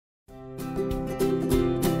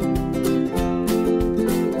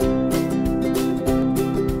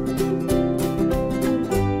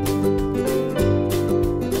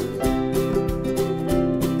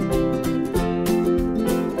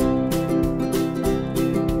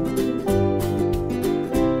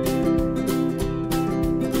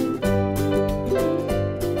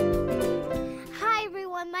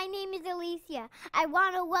I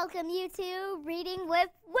want to welcome you to Reading with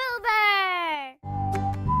Wilbur!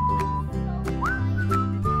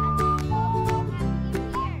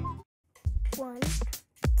 One,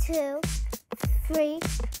 two, three,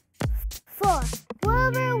 four.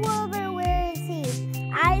 Wilbur, Wilbur, where is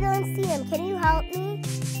he? I don't see him. Can you help me?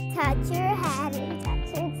 Touch your head and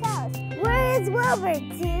touch your toes. Where is Wilbur?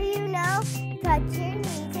 Do you know? Touch your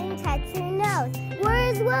knees and touch your nose.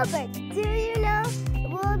 Where is Wilbur? Do you know?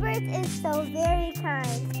 Wilbur is so very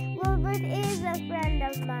kind. Wilbur is a friend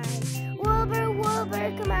of mine. Wilbur,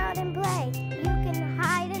 Wilbur, come out and play. You can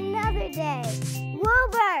hide another day.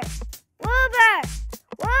 Wilbur! Wilbur!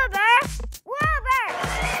 Wilbur! Wilbur!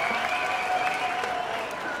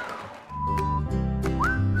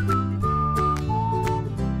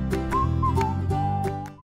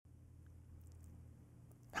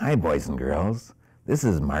 Hi, boys and girls. This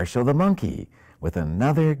is Marshall the Monkey with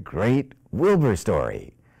another great Wilbur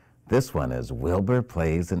story. This one is Wilbur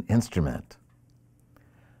Plays an Instrument.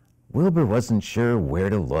 Wilbur wasn't sure where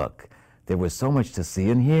to look. There was so much to see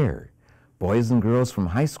and hear. Boys and girls from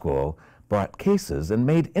high school brought cases and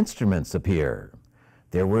made instruments appear.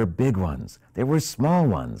 There were big ones, there were small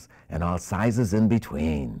ones, and all sizes in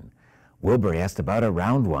between. Wilbur asked about a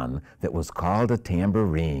round one that was called a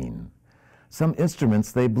tambourine. Some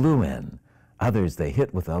instruments they blew in, others they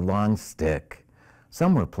hit with a long stick.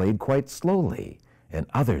 Some were played quite slowly, and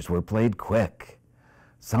others were played quick.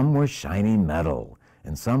 Some were shiny metal,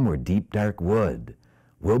 and some were deep dark wood.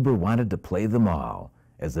 Wilbur wanted to play them all,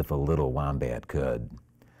 as if a little wombat could.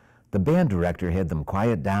 The band director had them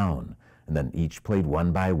quiet down, and then each played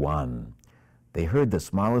one by one. They heard the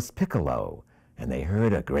smallest piccolo, and they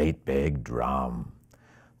heard a great big drum.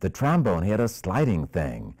 The trombone had a sliding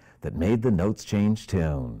thing that made the notes change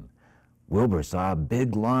tune. Wilbur saw a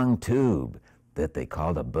big long tube that they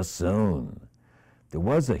called a bassoon. There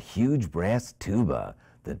was a huge brass tuba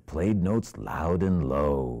that played notes loud and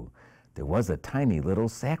low. There was a tiny little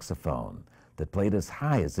saxophone that played as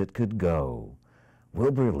high as it could go.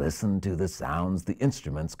 Wilbur listened to the sounds the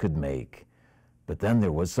instruments could make. But then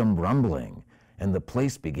there was some rumbling, and the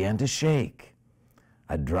place began to shake.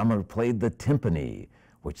 A drummer played the timpani,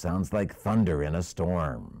 which sounds like thunder in a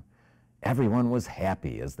storm. Everyone was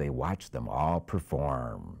happy as they watched them all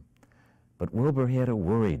perform. But Wilbur had a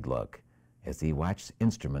worried look as he watched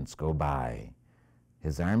instruments go by.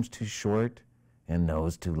 His arms too short and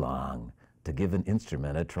nose too long to give an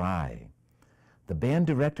instrument a try. The band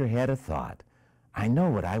director had a thought. I know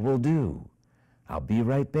what I will do. I'll be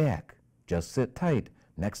right back. Just sit tight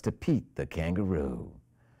next to Pete the kangaroo.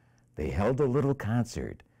 They held a little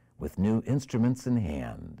concert with new instruments in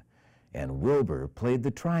hand, and Wilbur played the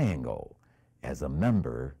triangle as a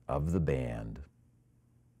member of the band.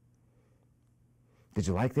 Did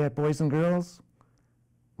you like that, boys and girls?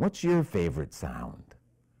 What's your favorite sound?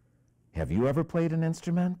 Have you ever played an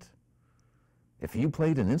instrument? If you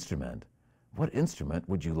played an instrument, what instrument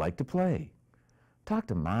would you like to play? Talk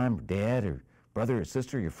to mom or dad or brother or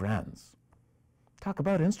sister or your friends. Talk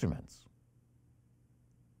about instruments.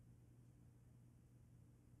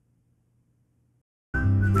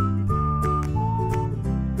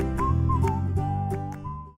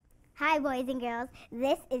 Hi, boys and girls.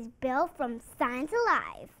 This is Bill from Science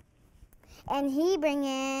Alive. And he bring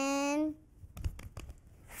in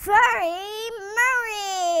Furry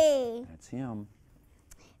Murray. That's him.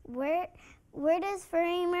 Where does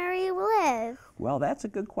Furry Murray live? Well, that's a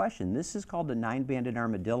good question. This is called the nine-banded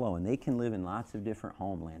armadillo, and they can live in lots of different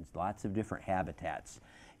homelands, lots of different habitats.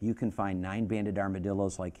 You can find nine-banded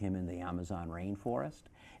armadillos like him in the Amazon rainforest,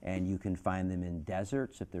 and you can find them in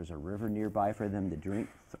deserts if there's a river nearby for them to drink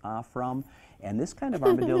from. And this kind of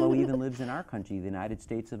armadillo even lives in our country, the United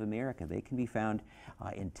States of America. They can be found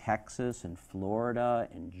in Texas and Florida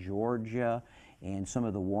and Georgia and some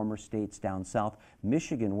of the warmer states down south.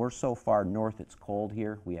 Michigan, we're so far north it's cold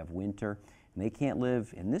here. We have winter. And they can't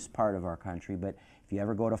live in this part of our country, but if you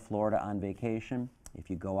ever go to Florida on vacation, if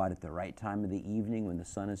you go out at the right time of the evening when the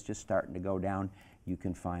sun is just starting to go down, you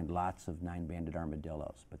can find lots of nine-banded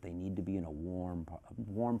armadillos, but they need to be in a warm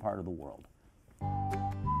part of the world.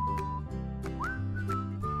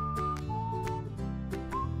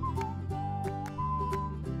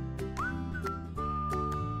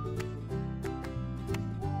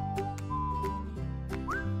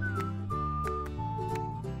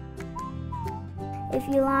 If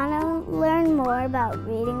you want to learn more about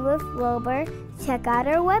Reading with Wilbur, check out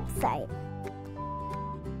our website.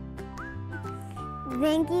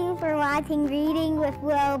 Thank you for watching Reading with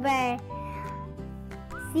Wilbur.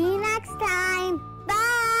 See you next time.